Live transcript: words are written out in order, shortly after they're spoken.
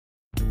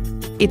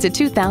It's a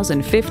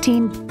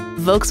 2015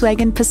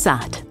 Volkswagen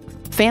Passat.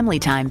 Family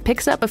time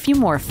picks up a few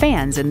more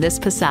fans in this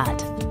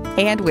Passat.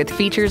 And with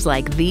features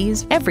like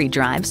these, every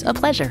drive's a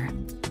pleasure.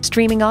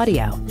 Streaming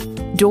audio,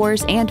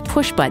 doors and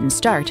push-button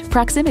start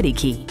proximity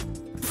key,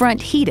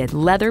 front heated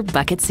leather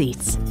bucket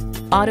seats,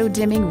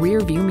 auto-dimming rear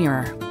view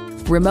mirror,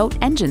 remote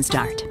engine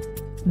start,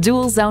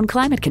 dual zone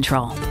climate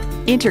control,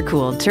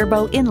 intercooled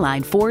turbo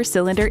inline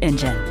 4-cylinder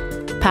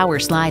engine, power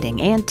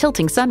sliding and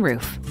tilting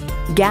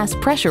sunroof, gas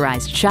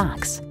pressurized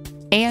shocks,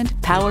 and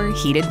power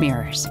heated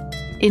mirrors.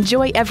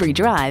 Enjoy every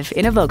drive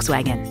in a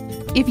Volkswagen.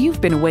 If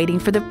you've been waiting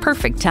for the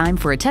perfect time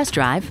for a test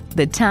drive,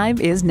 the time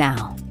is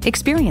now.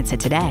 Experience it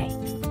today.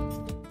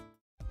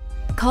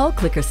 Call,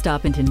 click, or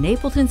stop into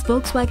Napleton'S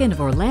Volkswagen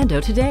of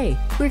Orlando today.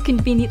 We're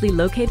conveniently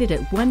located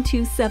at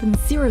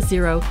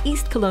 12700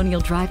 East Colonial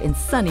Drive in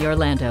sunny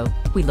Orlando.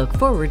 We look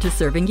forward to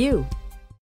serving you.